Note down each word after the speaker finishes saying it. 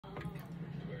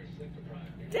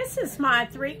This is my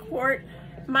 3-quart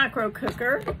micro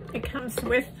cooker. It comes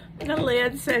with the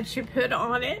lids that you put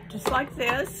on it, just like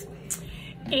this.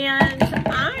 And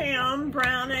I am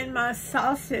browning my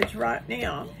sausage right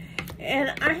now. And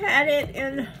I had it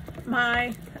in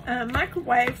my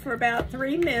microwave for about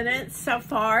 3 minutes so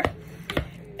far.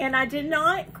 And I did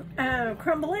not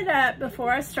crumble it up before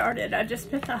I started. I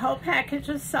just put the whole package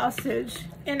of sausage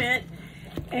in it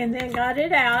and then got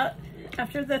it out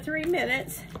after the 3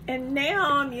 minutes. And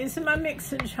now I'm using my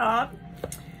mixing chop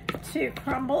to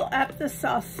crumble up the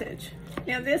sausage.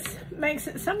 Now this makes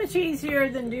it so much easier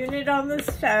than doing it on the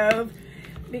stove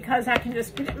because I can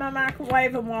just put it in my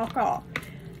microwave and walk off.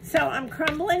 So I'm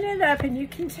crumbling it up, and you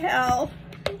can tell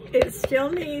it still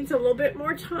needs a little bit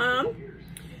more time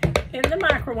in the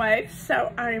microwave.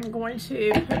 So I am going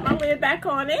to put my lid back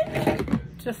on it,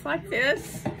 just like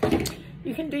this.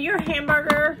 You can do your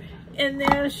hamburger in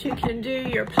this, you can do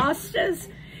your pastas,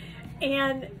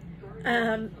 and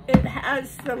it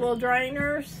has the little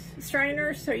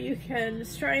strainers, so you can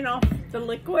strain off the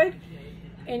liquid,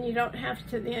 and you don't have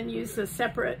to then use a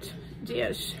separate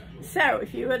dish. So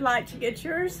if you would like to get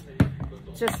yours,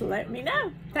 just let me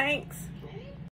know. Thanks.